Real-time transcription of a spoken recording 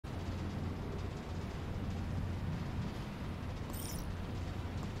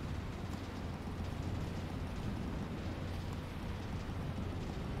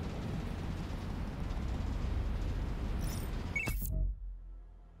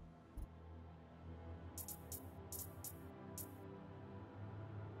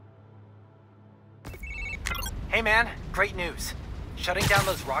Hey man, great news. Shutting down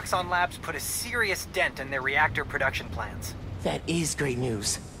those Roxxon labs put a serious dent in their reactor production plans. That is great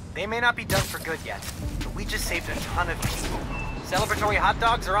news. They may not be done for good yet, but we just saved a ton of people. Celebratory hot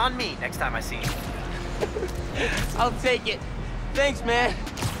dogs are on me next time I see you. I'll take it. Thanks, man.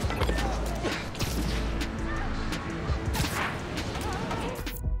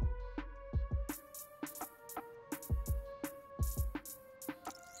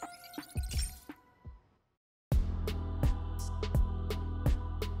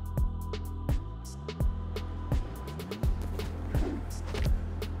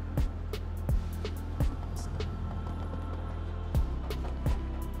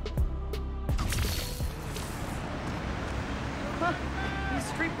 These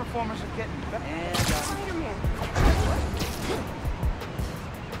street performers are getting better. And, Spider-Man.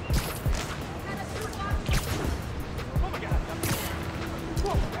 Oh my God.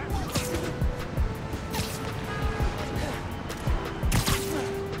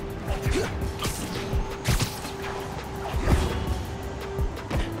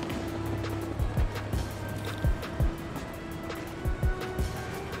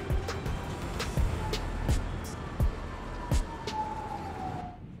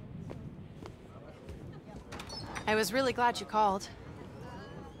 I was really glad you called.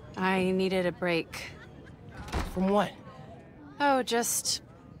 I needed a break. From what? Oh, just...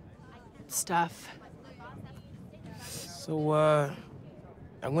 stuff. So,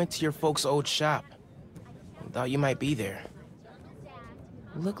 I went to your folks' old shop. Thought you might be there.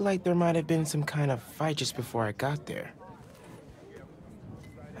 Looked like there might have been some kind of fight just before I got there.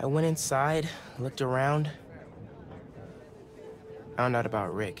 I went inside, looked around. Found out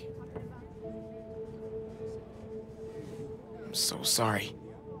about Rick. I'm so sorry.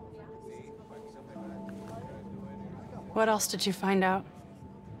 What else did you find out?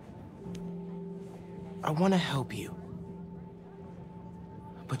 I want to help you.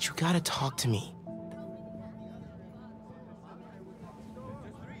 But you gotta talk to me.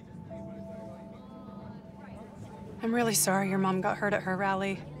 I'm really sorry your mom got hurt at her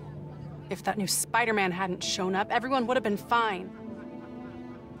rally. If that new Spider-Man hadn't shown up, everyone would have been fine.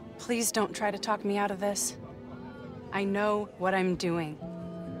 Please don't try to talk me out of this. I know what I'm doing.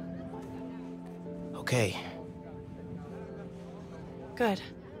 Okay. Good.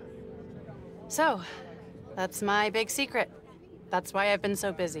 So, that's my big secret. That's why I've been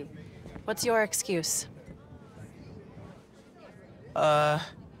so busy. What's your excuse? Well,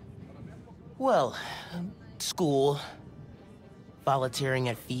 school, volunteering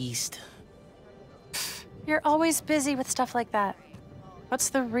at Feast. You're always busy with stuff like that. What's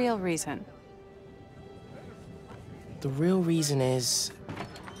the real reason? The real reason is...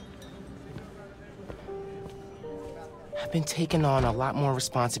 I've been taking on a lot more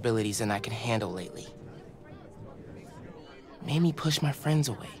responsibilities than I can handle lately. Made me push my friends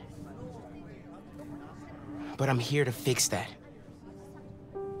away. But I'm here to fix that.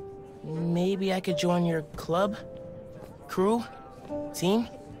 Maybe I could join your club? Crew? Team?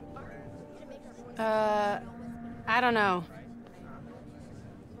 I don't know.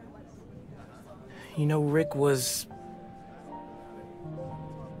 You know, Rick was...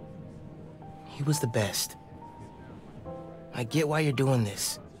 He was the best. I get why you're doing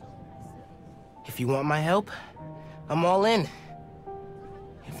this. If you want my help, I'm all in.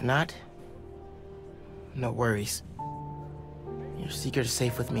 If not, no worries. Your secret is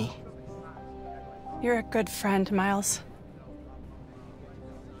safe with me. You're a good friend, Miles.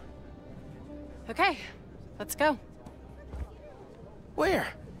 Okay, let's go. Where?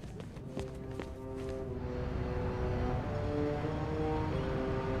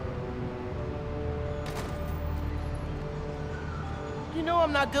 You know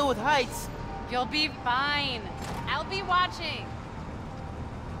I'm not good with heights. You'll be fine. I'll be watching.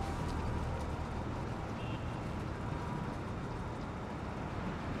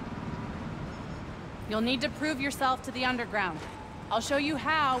 You'll need to prove yourself to the underground. I'll show you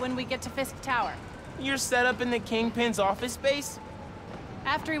how when we get to Fisk Tower. You're set up in the Kingpin's office space?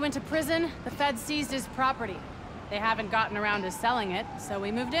 After he went to prison, the feds seized his property. They haven't gotten around to selling it, so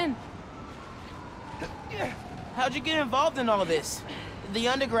we moved in. How'd you get involved in all this? The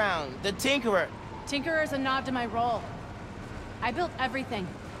underground, the Tinkerer. Tinkerer's a nod to my role. I built everything.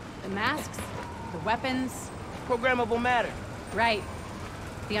 The masks, the weapons. Programmable matter. Right.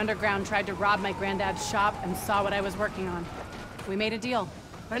 The underground tried to rob my granddad's shop and saw what I was working on. We made a deal.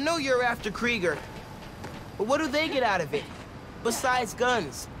 I know you're after Krieger, but what do they get out of it? Besides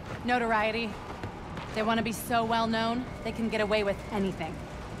guns? Notoriety. They want to be so well known, they can get away with anything.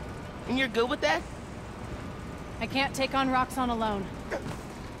 And you're good with that? I can't take on Roxxon alone.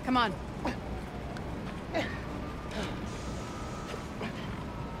 Come on.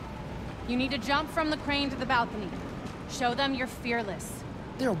 You need to jump from the crane to the balcony. Show them you're fearless.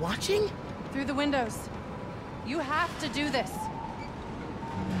 They're watching? Through the windows. You have to do this.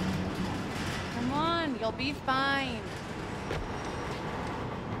 Come on, you'll be fine.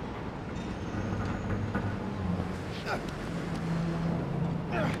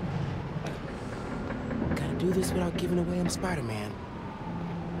 Gotta do this without giving away I'm Spider-Man.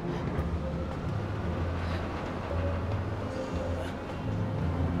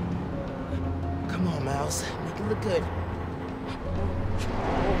 Come on, Miles. Make it look good.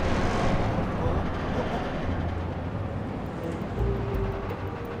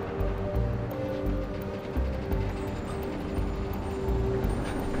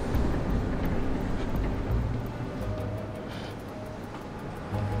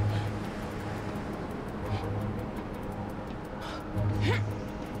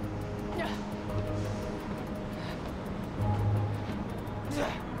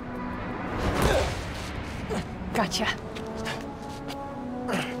 Gotcha.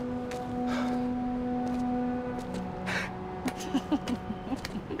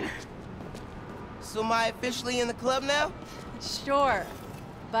 So am I officially in the club now? Sure,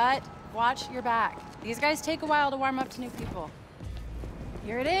 but watch your back. These guys take a while to warm up to new people.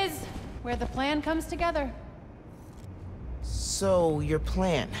 Here it is, where the plan comes together. So, your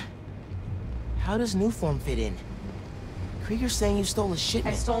plan. How does Newform fit in? Krieger's saying you stole a I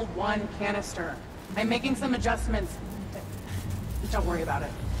shipment. stole one canister. I'm making some adjustments. Don't worry about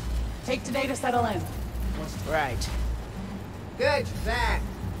it. Take today to settle in. Right. Good, you're back.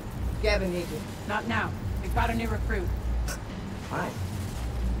 Gavin needs you. Not now. We've got a new recruit. Fine.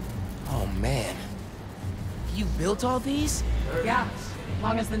 Oh, man. You built all these? Yeah. As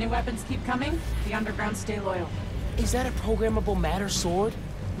long as the new weapons keep coming, the underground stay loyal. Is that a programmable matter sword?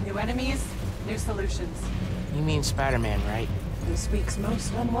 New enemies, new solutions. You mean Spider-Man, right? This week's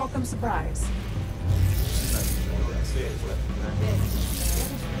most unwelcome surprise.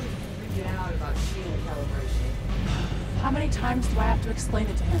 Freaking out about shield calibration. How many times do I have to explain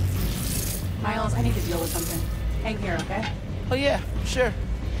it to him? Miles, I need to deal with something. Hang here, okay? Oh, yeah, sure.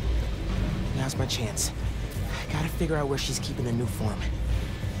 Now's my chance. I gotta figure out where she's keeping the new form.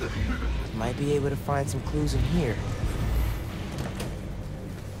 Might be able to find some clues in here.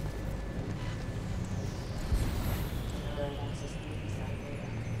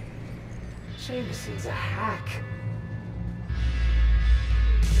 Jameson's a hack.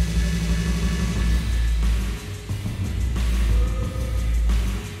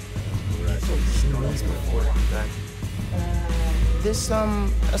 Seen these before. This,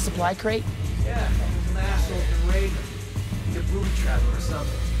 a supply crate? Yeah, some asshole can raid them. Get booby trapped or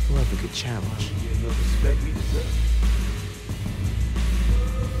something. Love a good challenge. You'll respect me deserve.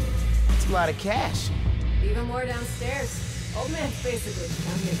 That's a lot of cash. Even more downstairs. Old man's basically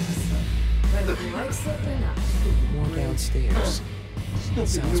funding us. Whether he likes it or not. More downstairs. That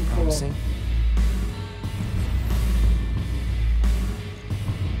sounds promising.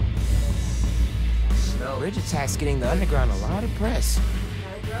 Bridge attack's getting the underground a lot of press.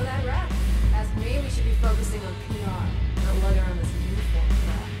 Gotta grow that rap. Ask me, we should be focusing on PR, not lugging around this uniform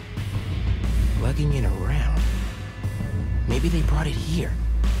crap. Lugging it around. Maybe they brought it here.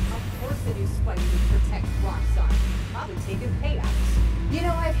 Of course the new Spidey would protect Roxxon. Probably taking payouts. You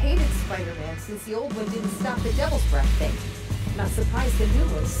know, I've hated Spider-Man since the old one didn't stop the Devil's Breath thing. Not surprised the new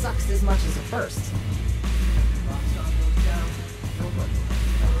one sucks as much as the first. Roxxon goes down, nobody likes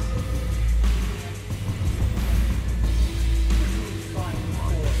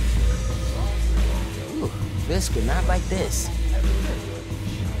Ooh, Fisk would not like this. I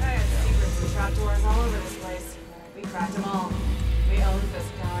had secrets and trapdoors all over this place. We cracked them all. We own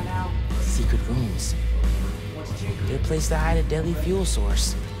Fisk Tower now. Secret rooms. Good place to hide a deadly fuel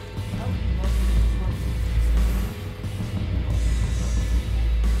source.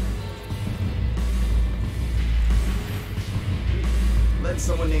 Let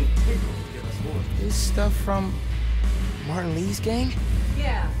someone named Tinkle give us more. This stuff from Martin Lee's gang?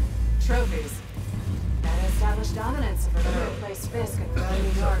 Yeah, trophies. Gotta establish dominance if we're gonna replace Fisk and run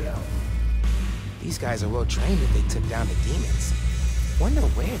New York. These guys are well trained if they took down the demons. Wonder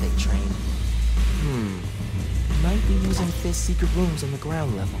where they train. Might be using Fisk's secret rooms on the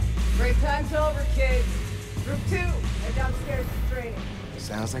ground level. Break time's over, kids. Group 2, head downstairs for training.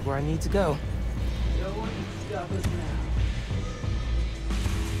 Sounds like where I need to go. No one can stop us now.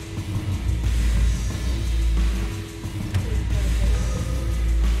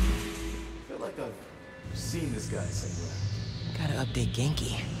 I feel like I've seen this guy somewhere. Gotta update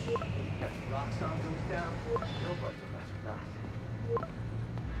Genki. Roxxon goes down, nobody likes it.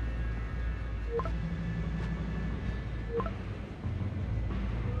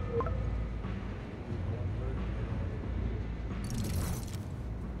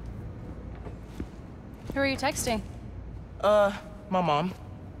 Who are you texting? My mom.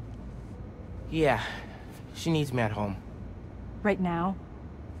 Yeah, she needs me at home. Right now?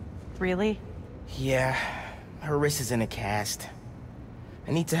 Really? Yeah, her wrist is in a cast.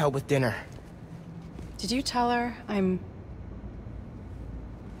 I need to help with dinner. Did you tell her I'm...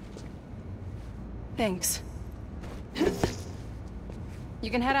 Thanks. You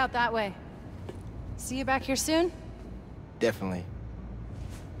can head out that way. See you back here soon? Definitely.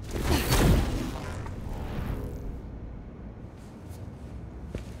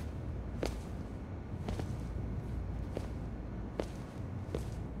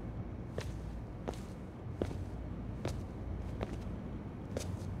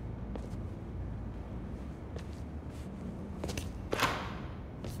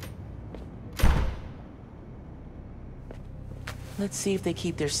 Let's see if they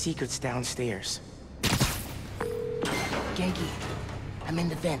keep their secrets downstairs. Genki, I'm in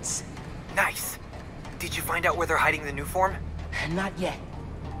the vents. Nice. Did you find out where they're hiding the new form? Not yet,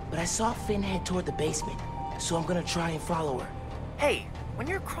 but I saw Finn head toward the basement, so I'm gonna try and follow her. Hey, when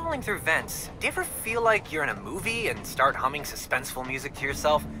you're crawling through vents, do you ever feel like you're in a movie and start humming suspenseful music to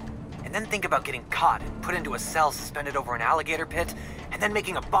yourself? And then think about getting caught and put into a cell suspended over an alligator pit, and then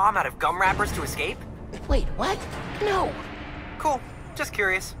making a bomb out of gum wrappers to escape? Wait, what? No! Cool. Just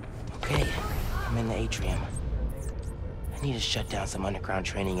curious. Okay, I'm in the atrium. I need to shut down some underground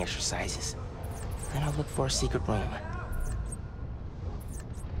training exercises. Then I'll look for a secret room.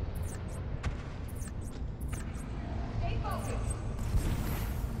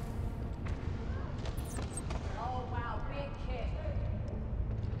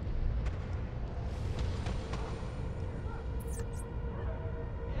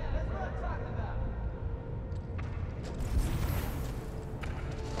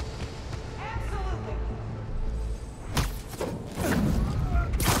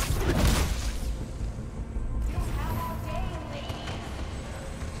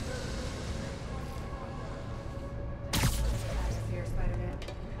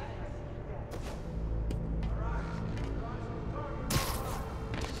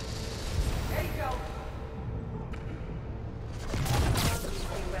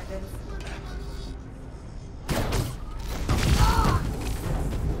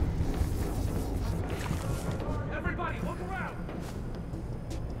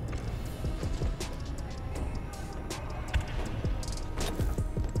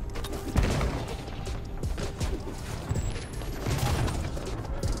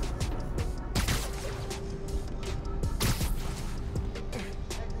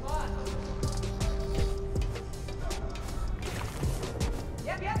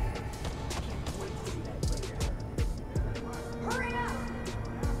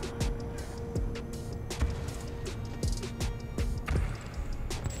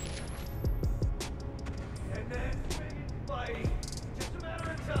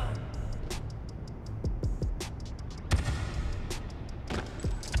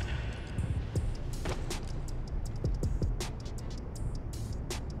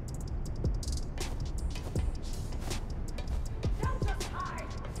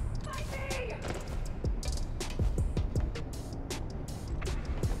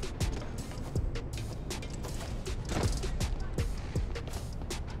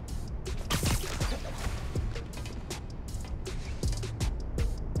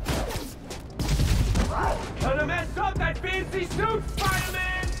 Gonna mess up that fancy suit, Spider-Man!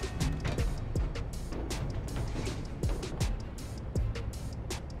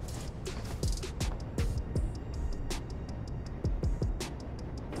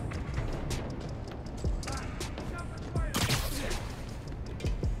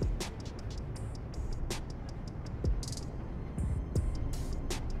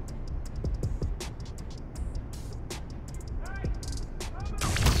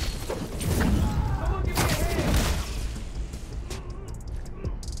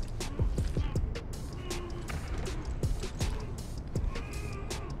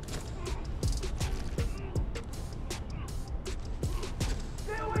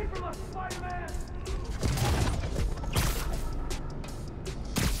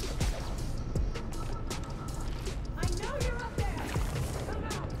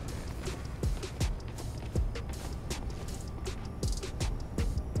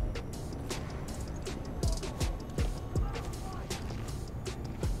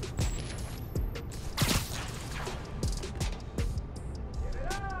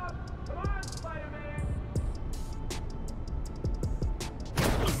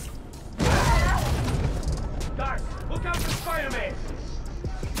 Spider-Man!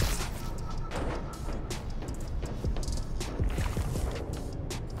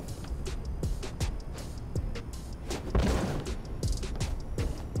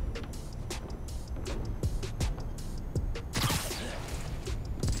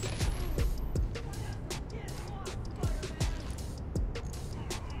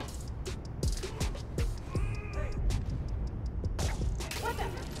 What the?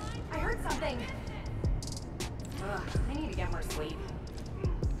 I heard something. Ugh, I need to get more sleep.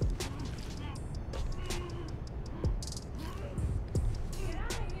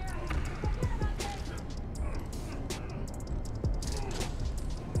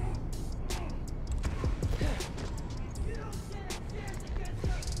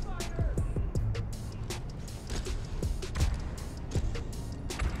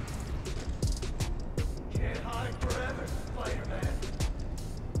 Can't hide forever, Spider-Man.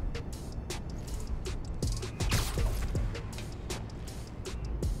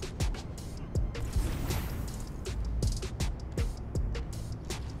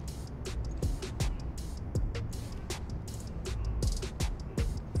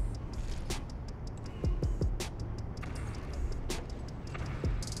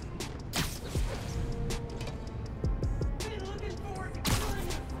 Been looking forward to killing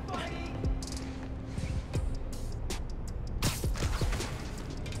you, Spidey!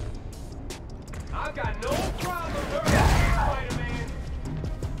 I've got no problem hurting you, Spider-Man!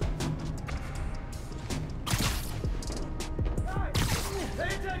 Guys,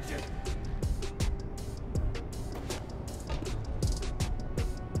 pay attention!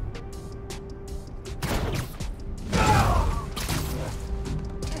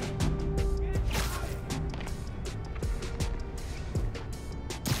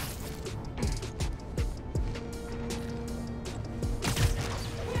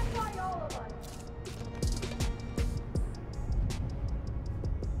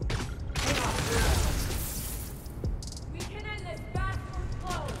 We can end this fast or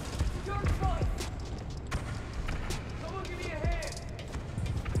slow. Your choice. Someone give me a hand!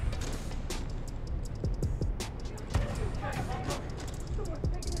 Someone's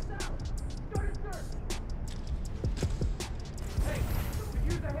taking us out! Start a search! Hey, could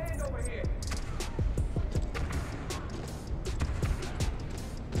use a hand over here!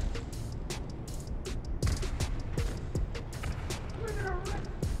 We're gonna wreck.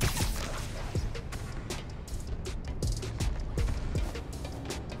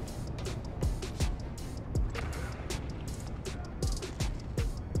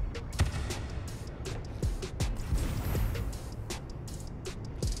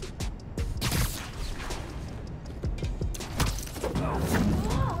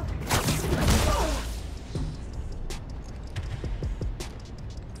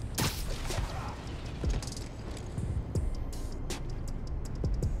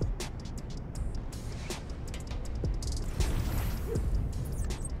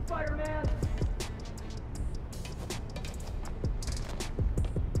 Spider-Man!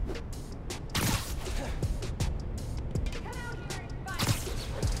 Come out here and fight.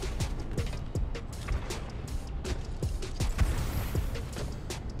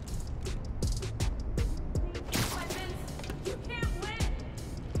 Weapons. You can't win.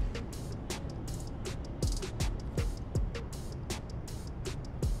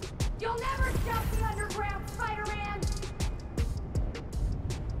 You'll never stop the underground, Spider-Man.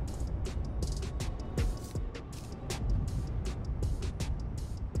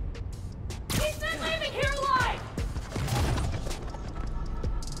 He's not leaving here alive!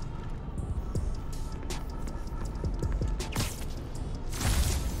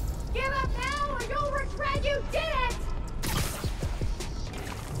 Give up now or you'll regret you did it!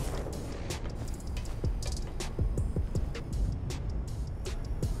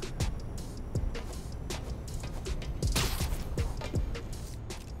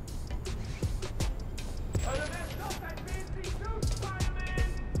 Out of this stuff that fancy suit, Spider-Man!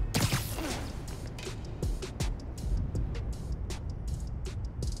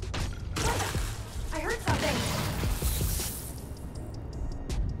 I heard something.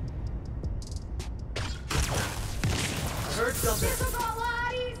 I heard something. This will go a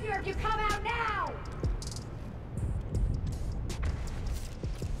lot easier if you come out now!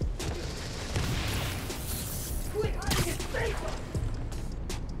 Quit hiding his face!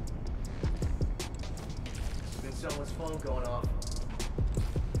 Been someone's phone going off.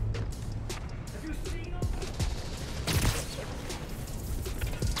 Have you seen him?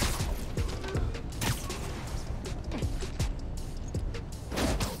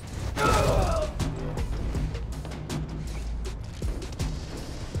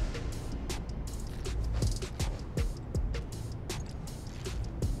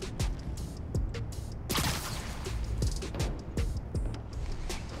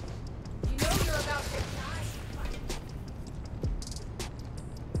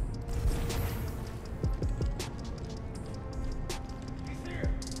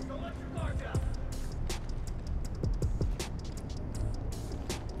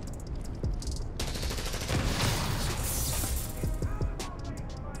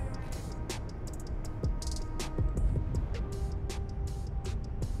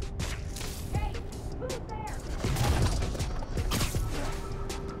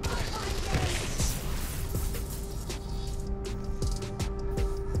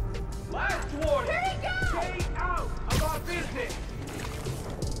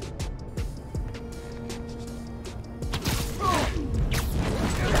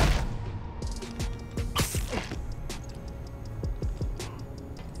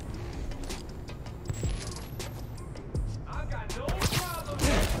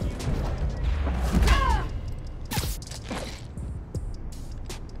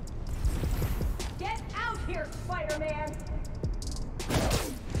 here, Spider-Man!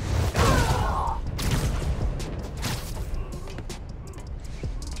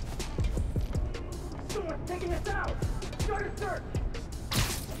 Someone's taking us out! Start a search!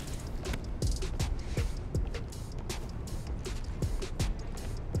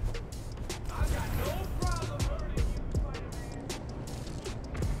 I've got no problem hurting you, Spider-Man!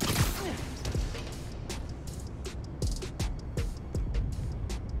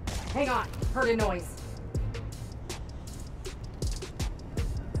 Hang on, heard a noise.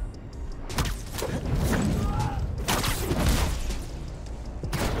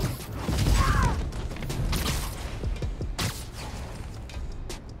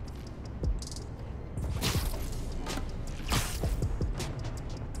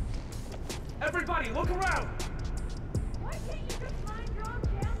 Everybody, look around! Why can't you just mind your own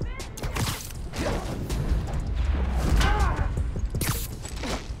damn business?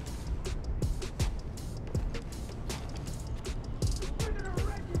 We're gonna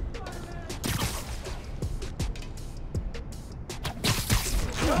wreck you, Spider-Man!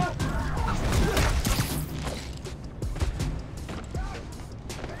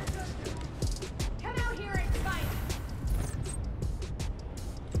 Come out here and fight!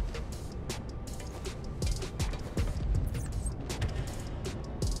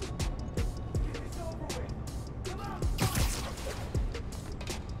 It's over with! Come on!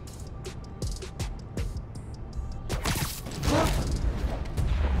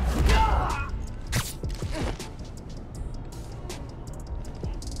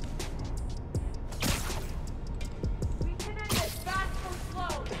 We can end this fast or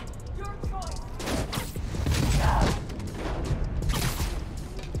slow. Your choice.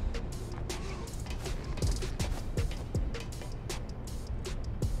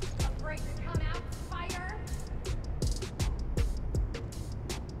 Afraid to come out, Spider?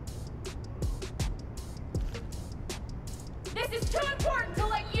 This is too important to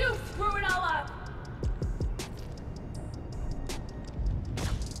let you screw it all up.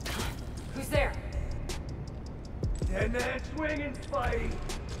 Who's there? Dead man swinging, Spidey!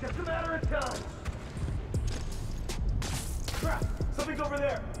 Just a matter of time! Crap! Something's over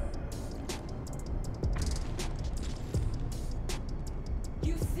there!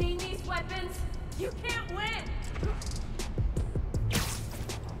 You seen these weapons? You can't win!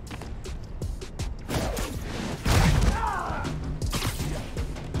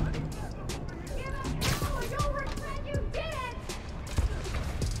 Give up now or you'll regret you did it!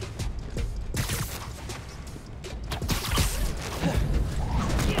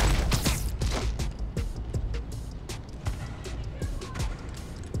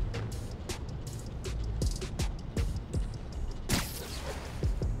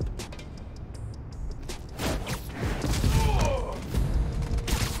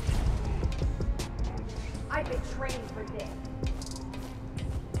 I've been trained for this.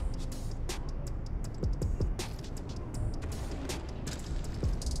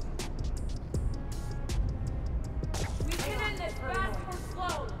 We can end this fast or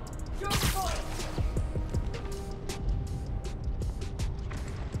slow. Your choice.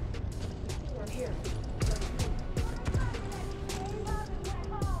 I'm here.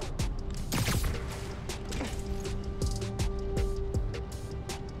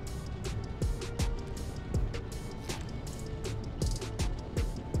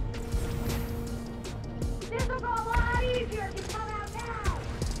 This will go a lot easier if you come out now.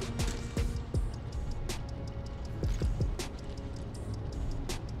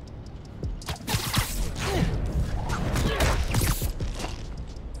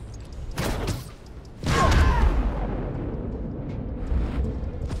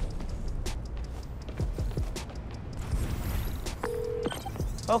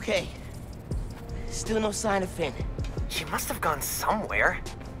 Okay. Still no sign of Finn. She must have gone somewhere.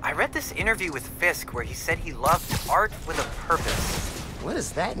 I read this interview with Fisk where he said he loved art with a purpose. What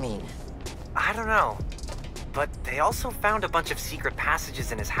does that mean? I don't know. But they also found a bunch of secret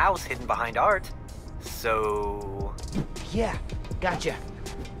passages in his house hidden behind art. So... Yeah, gotcha.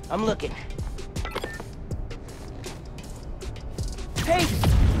 I'm looking. Hey!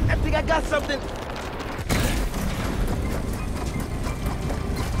 I think I got something!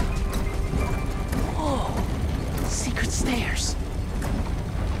 Whoa! Secret stairs.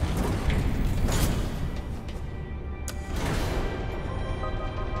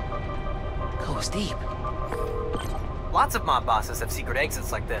 Goes deep. Lots of mob bosses have secret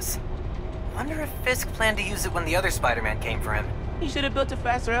exits like this. Wonder if Fisk planned to use it when the other Spider-Man came for him. He should have built a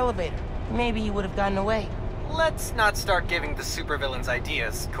faster elevator. Maybe he would have gotten away. Let's not start giving the supervillains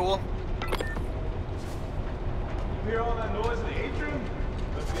ideas, cool? You hear all that noise in the atrium?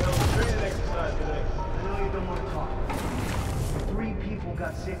 Must be hell of a training exercise today.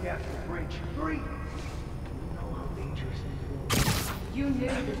 got sick after the bridge. 3. You know how dangerous it is. You knew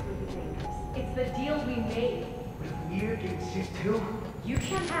this would be dangerous. It's the deal we made. But if we're getting sick too? You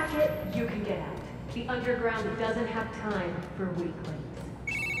can hack it, you can get out. The underground doesn't have time for weaklings.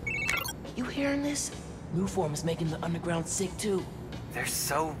 You hearing this? New form is making the underground sick too. They're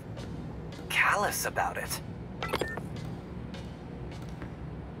so callous about it.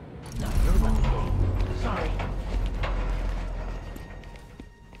 No, you're lucky. Sorry.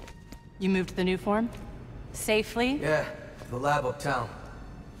 You moved the new form? Safely? Yeah, the lab uptown.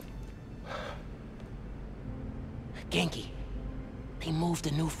 Genki, they moved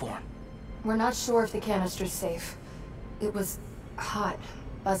the new form. We're not sure if the canister's safe. It was hot,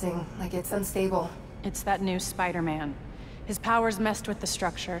 buzzing, like it's unstable. It's that new Spider-Man. His powers messed with the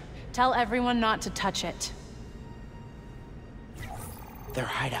structure. Tell everyone not to touch it. They're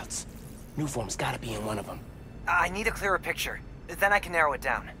hideouts. New form's gotta be in one of them. I need a clearer picture. Then I can narrow it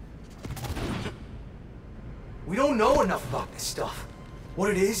down. We don't know enough about this stuff.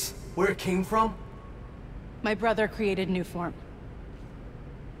 What it is, where it came from. My brother created new form.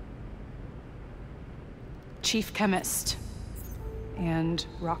 Chief chemist. And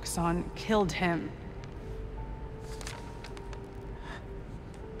Roxxon killed him.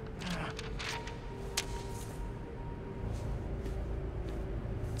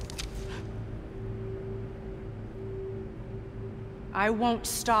 I won't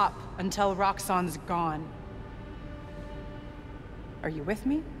stop until Roxxon's gone. Are you with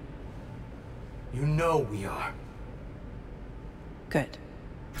me? You know we are. Good.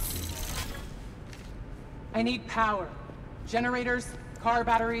 I need power. Generators, car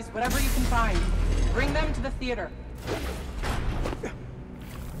batteries, whatever you can find. Bring them to the theater.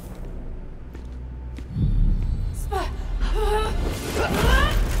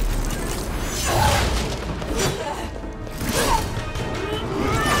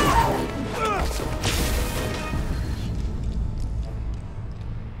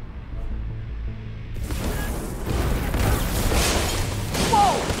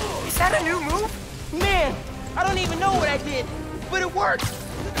 Is that a new move? Man, I don't even know what I did, but it worked.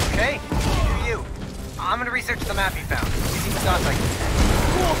 Okay, you do you. I'm gonna research the map you found. See what dots I can.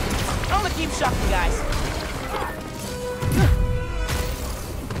 Cool. I'm gonna keep shocking guys.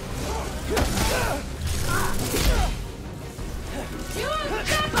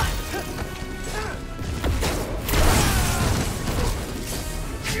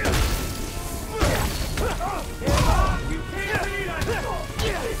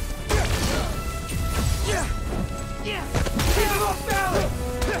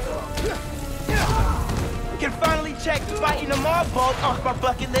 We can finally check fighting the mob bolt off my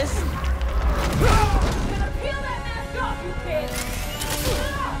bucket list. Gonna peel that mask off, you kid!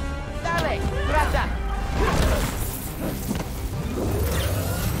 Dale, grata.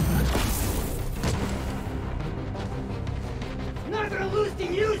 Not gonna lose to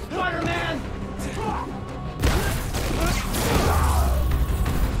you, Spider-Man!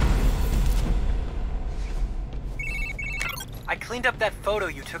 I cleaned up that photo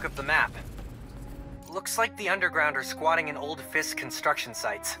you took of the map. Looks like the underground are squatting in old Fisk construction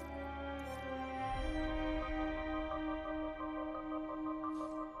sites.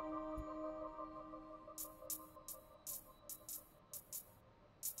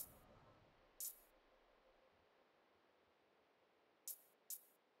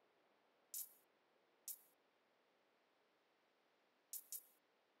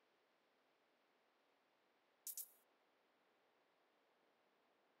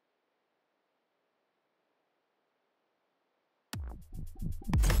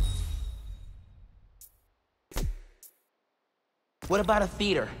 What about a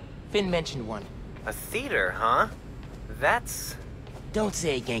theater? Finn mentioned one. A theater, huh? That's Don't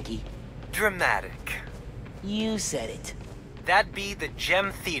say it, Genki. dramatic. You said it. That'd be the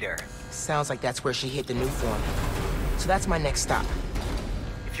Gem Theater. Sounds like that's where she hit the new form. So that's my next stop.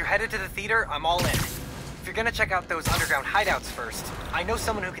 If you're headed to the theater, I'm all in. If you're gonna check out those underground hideouts first, I know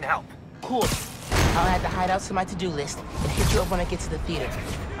someone who can help. Cool. I'll add the hideouts to my to-do list and hit you up when I get to the theater.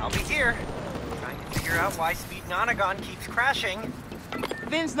 I'll be here, trying to figure out why Speed Nonagon keeps crashing.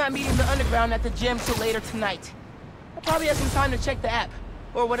 Finn's not meeting the underground at the gym till later tonight. I'll probably have some time to check the app,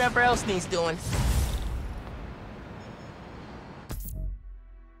 or whatever else needs doing.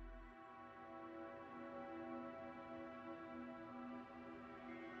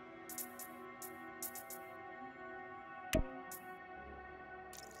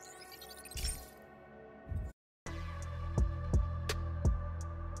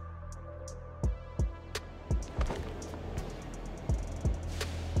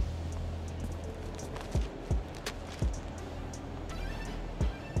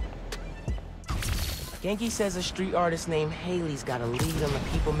 Genki says a street artist named Haley's got a lead on the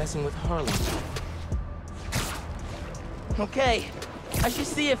people messing with Harlem. Okay, I should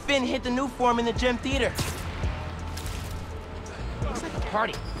see if Finn hit the new form in the gym theater. Looks like a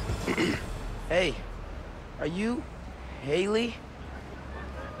party. Hey, are you Haley?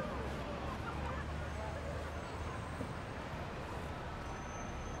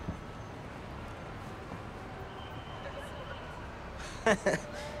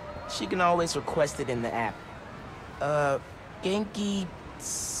 She can always request it in the app. Genki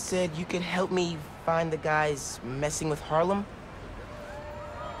said you could help me find the guys messing with Harlem?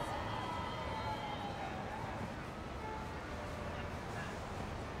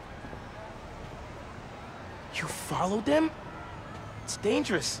 You followed them? It's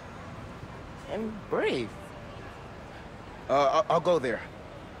dangerous. And brave. I'll go there.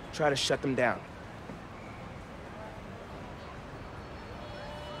 Try to shut them down.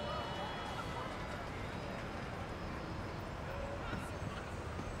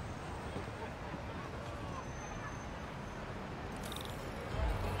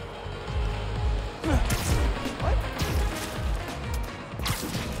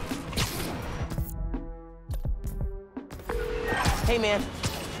 Hey man,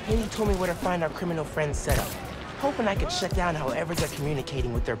 Haley told me where to find our criminal friends' setup. Hoping I could shut down however they're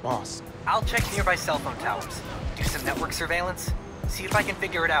communicating with their boss. I'll check nearby cell phone towers, do some network surveillance, see if I can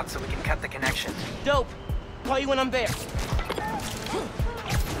figure it out so we can cut the connection. Dope. Call you when I'm there.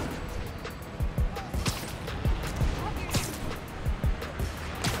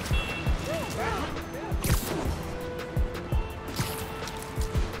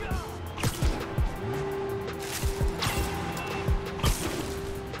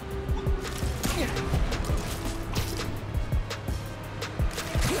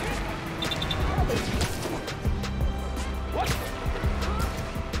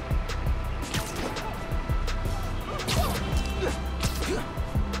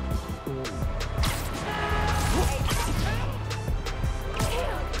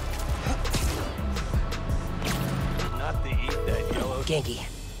 Genki,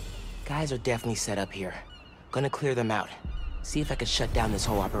 guys are definitely set up here. Gonna clear them out. See if I can shut down this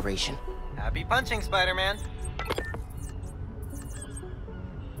whole operation. Happy punching, Spider-Man.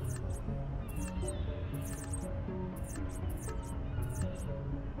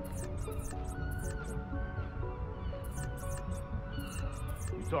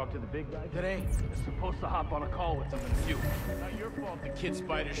 Talk to the big guy today? We're supposed to hop on a call with him in a few. Not your fault the kid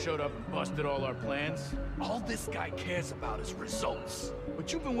spider showed up and busted all our plans. All this guy cares about is results.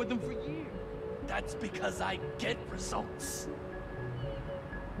 But you've been with him for years. That's because I get results.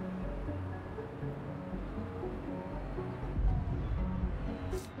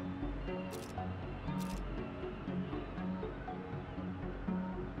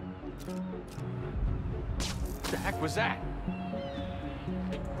 What the heck was that?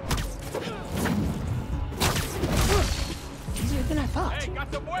 Easier than I thought. Hey,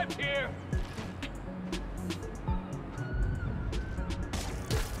 got some web here!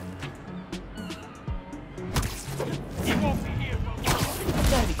 He won't be here, folks.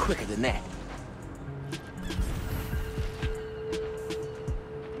 Gotta be quicker than that.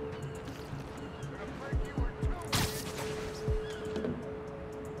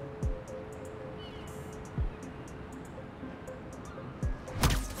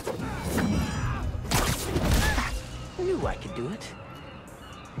 I knew I could do it.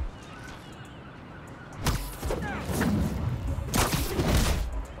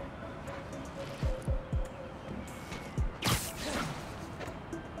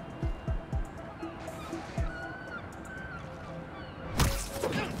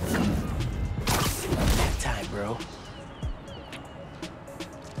 That time, bro.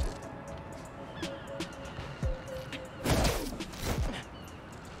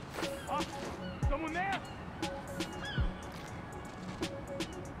 Huh? Someone there?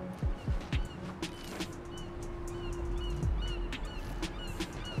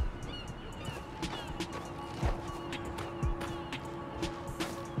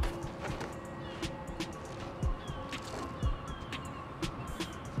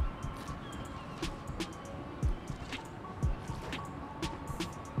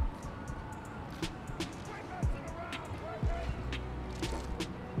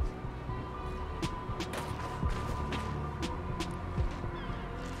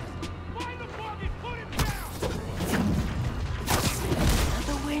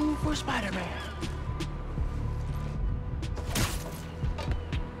 Another win for Spider-Man.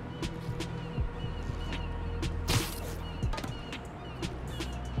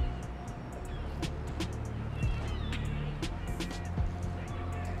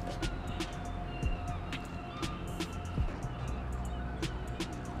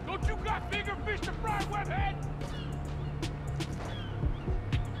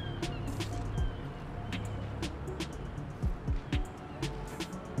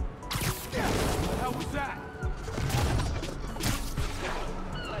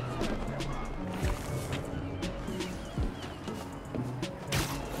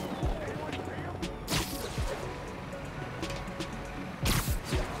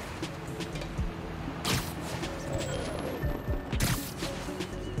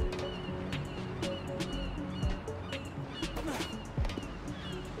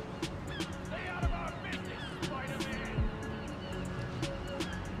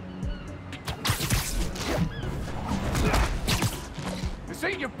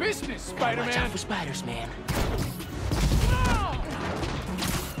 business, Spider-Man. Watch out for spiders, man.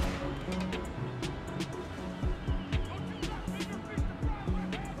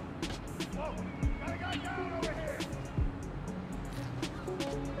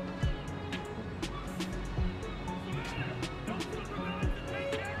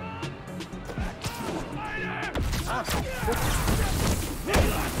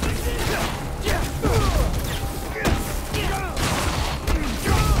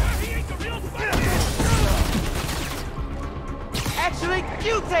 Actually,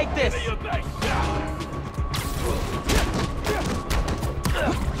 you take this!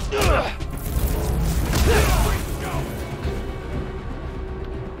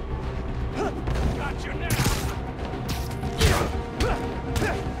 Got you now.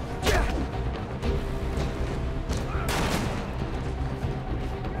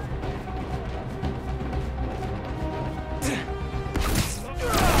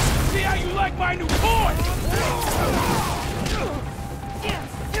 See how you like my new toy?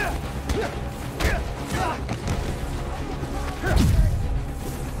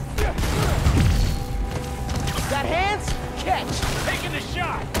 Got hands? Catch! Taking the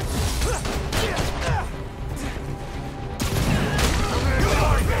shot.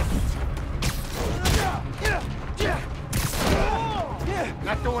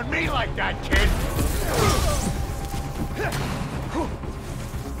 Not doing me like that, kid.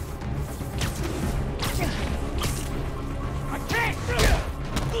 I can't.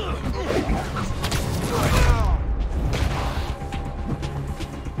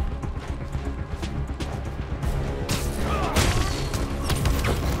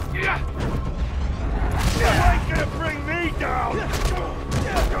 You ain't gonna bring me down!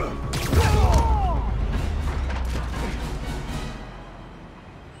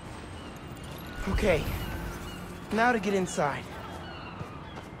 Okay, now to get inside.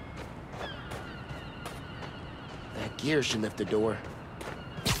 That gear should lift the door.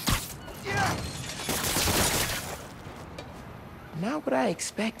 Not what I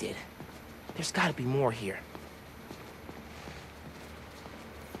expected. There's gotta be more here.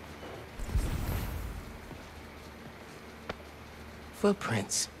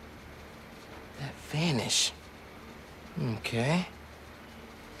 Footprints. That vanish. Okay.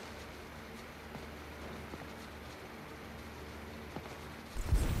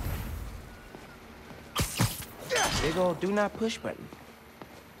 Big ol' do not push button.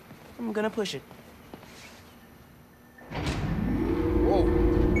 I'm gonna push it. Whoa.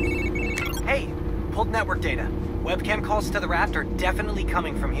 Hey, pulled network data. Webcam calls to the raft are definitely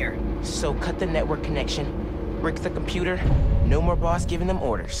coming from here. So cut the network connection, brick the computer, no more boss giving them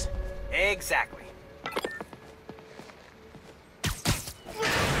orders. Exactly.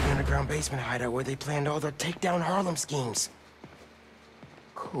 The underground basement hideout where they planned all their takedown Harlem schemes.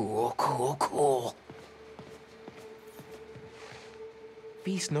 Cool, cool, cool.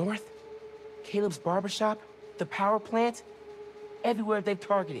 Beast North, Caleb's barbershop, the power plant, everywhere they've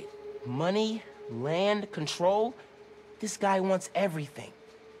targeted. Money, land, control. This guy wants everything.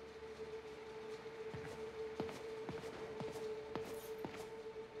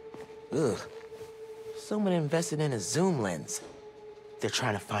 Ugh. Someone invested in a zoom lens. They're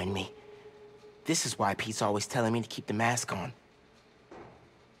trying to find me. This is why Pete's always telling me to keep the mask on.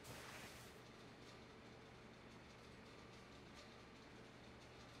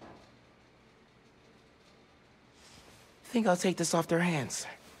 Think I'll take this off their hands.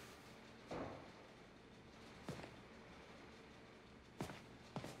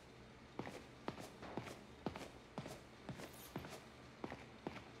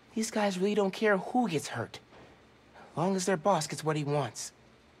 These guys really don't care who gets hurt, as long as their boss gets what he wants.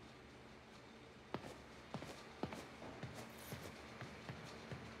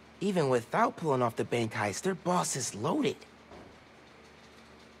 Even without pulling off the bank heist, their boss is loaded.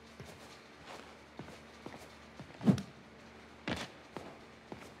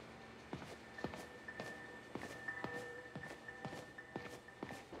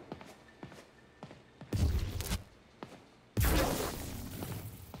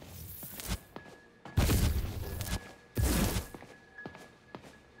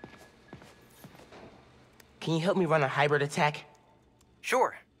 Can you help me run a hybrid attack?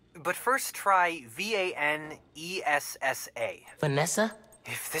 Sure, but first try V-A-N-E-S-S-A. Vanessa?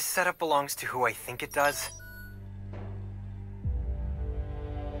 If this setup belongs to who I think it does...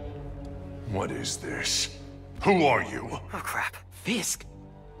 What is this? Who are you? Oh, crap. Fisk.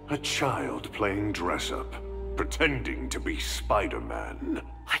 A child playing dress-up, pretending to be Spider-Man.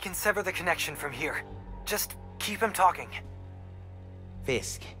 I can sever the connection from here. Just keep him talking.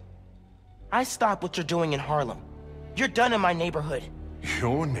 Fisk. I stop what you're doing in Harlem. You're done in my neighborhood.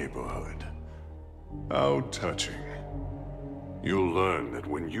 Your neighborhood? How touching. You'll learn that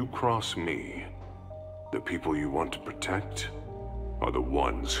when you cross me, the people you want to protect are the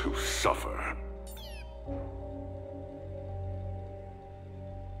ones who suffer.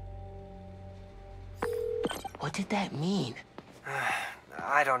 What did that mean?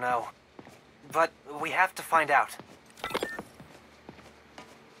 I don't know. But we have to find out.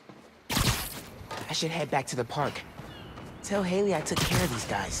 I should head back to the park. Tell Haley I took care of these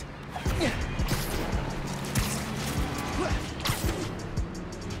guys.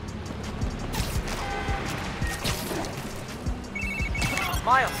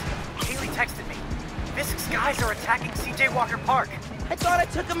 Miles, Haley texted me. Fisk's guys are attacking CJ Walker Park. I thought I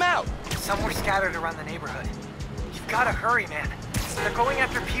took them out. Some were scattered around the neighborhood. You've gotta hurry, man. They're going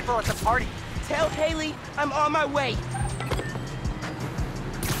after people at the party. Tell Haley I'm on my way.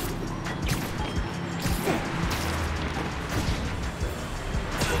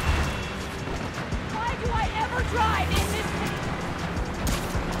 Why do I ever drive in this?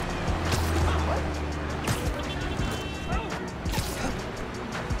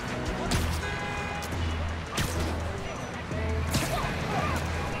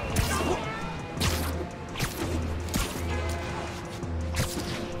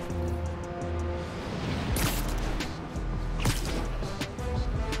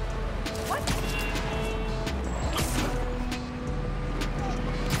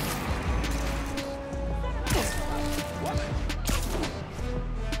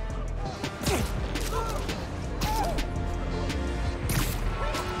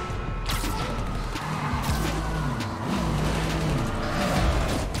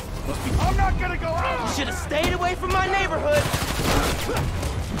 Should have stayed away from my neighborhood.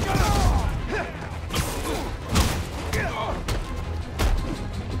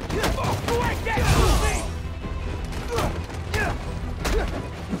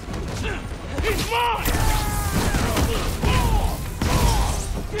 He's mine!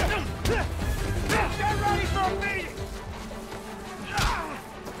 Get ready for a meeting!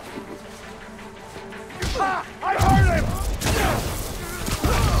 I heard him!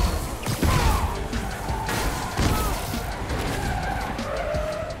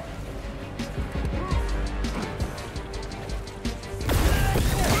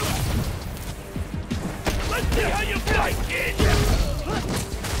 Let's see how you fight, kid!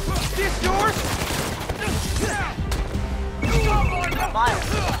 This yours? Miles,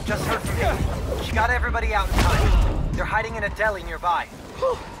 just heard from Haley. She got everybody out in time. They're hiding in a deli nearby.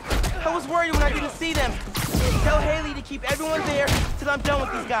 I was worried when I didn't see them. Tell Haley to keep everyone there till I'm done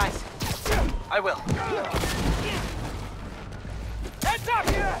with these guys. I will. Heads up!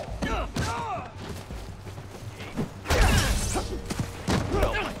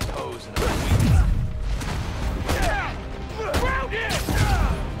 Toes in Ground in!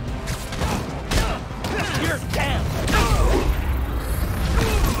 You're down.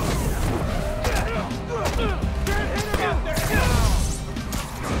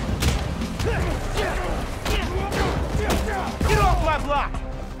 Get off my block!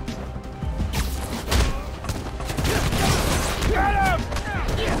 Get him!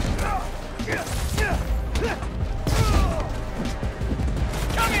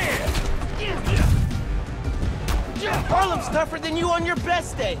 Come here! Harlem's tougher than you on your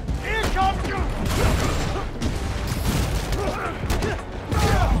best day. Here comes you!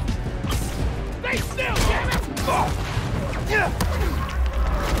 Stay still, damn it!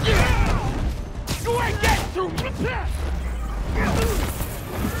 You ain't getting through!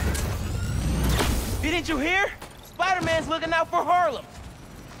 Didn't you hear? Spider-Man's looking out for Harlem.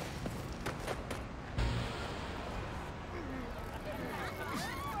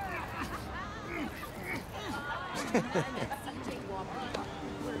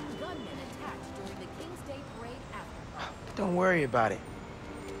 Don't worry about it.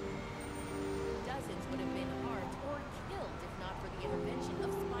 Dozens would have been harmed or killed if not for the intervention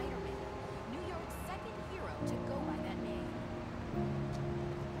of Spider-Man, New York's second hero to go by that name.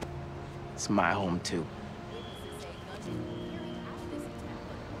 It's my home, too. Witnesses say Gudgeon carried out this attack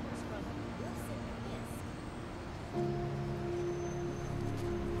with orders from Wilson Fisk.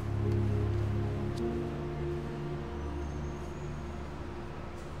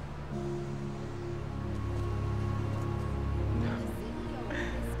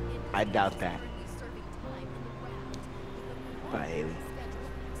 I doubt that. Bye, Haley.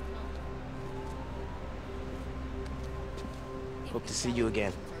 Hope to see you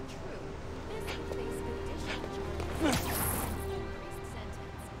again.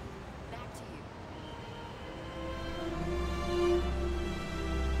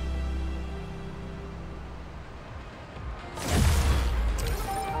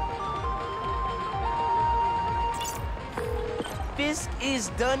 Fisk is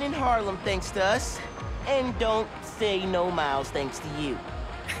done in Harlem thanks to us. And don't say no Miles thanks to you.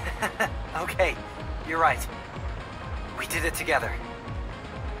 Okay, you're right. We did it together.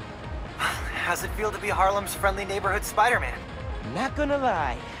 How's it feel to be Harlem's friendly neighborhood Spider-Man? Not gonna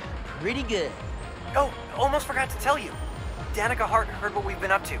lie, pretty good. Oh, almost forgot to tell you. Danica Hart heard what we've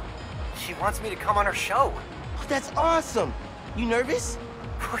been up to. She wants me to come on her show. Oh, that's awesome. You nervous?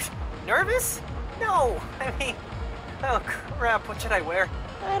 Nervous? No, I mean... Oh, crap, what should I wear?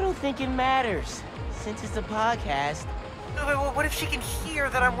 I don't think it matters, since it's a podcast. What if she can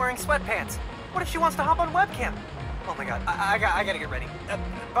hear that I'm wearing sweatpants? What if she wants to hop on webcam? Oh my god, I gotta get ready.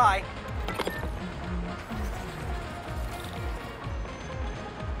 Bye.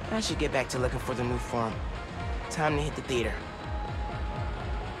 I should get back to looking for the new farm. Time to hit the theater.